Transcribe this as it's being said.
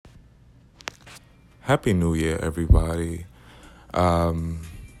Happy New Year, everybody. Um,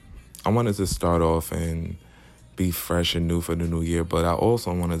 I wanted to start off and be fresh and new for the new year, but I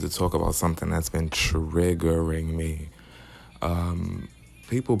also wanted to talk about something that's been triggering me. Um,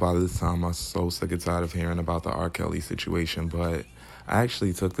 People by this time are so sick and tired of hearing about the R. Kelly situation, but I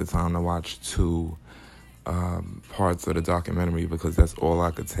actually took the time to watch two parts of the documentary because that's all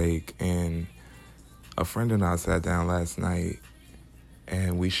I could take. And a friend and I sat down last night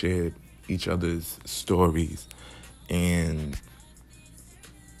and we shared each other's stories. And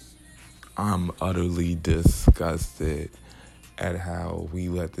I'm utterly disgusted at how we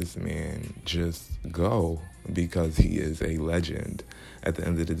let this man just go because he is a legend. At the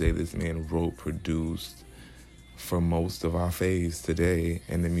end of the day, this man wrote, produced for most of our faves today,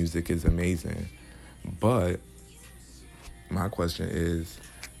 and the music is amazing. But my question is,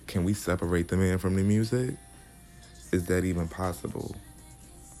 can we separate the man from the music? Is that even possible?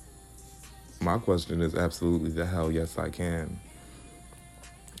 My question is absolutely the hell yes I can.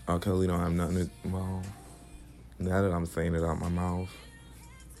 R. Kelly don't have nothing to, well, now that I'm saying it out my mouth,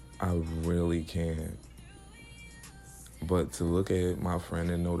 I really can't. But to look at my friend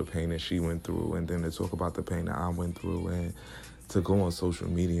and know the pain that she went through, and then to talk about the pain that I went through, and to go on social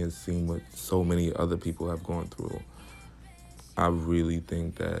media and see what so many other people have gone through, I really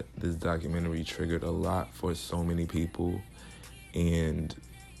think that this documentary triggered a lot for so many people. And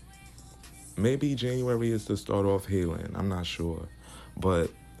maybe January is to start off healing. I'm not sure. But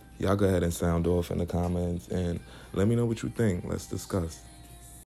y'all go ahead and sound off in the comments and let me know what you think. Let's discuss.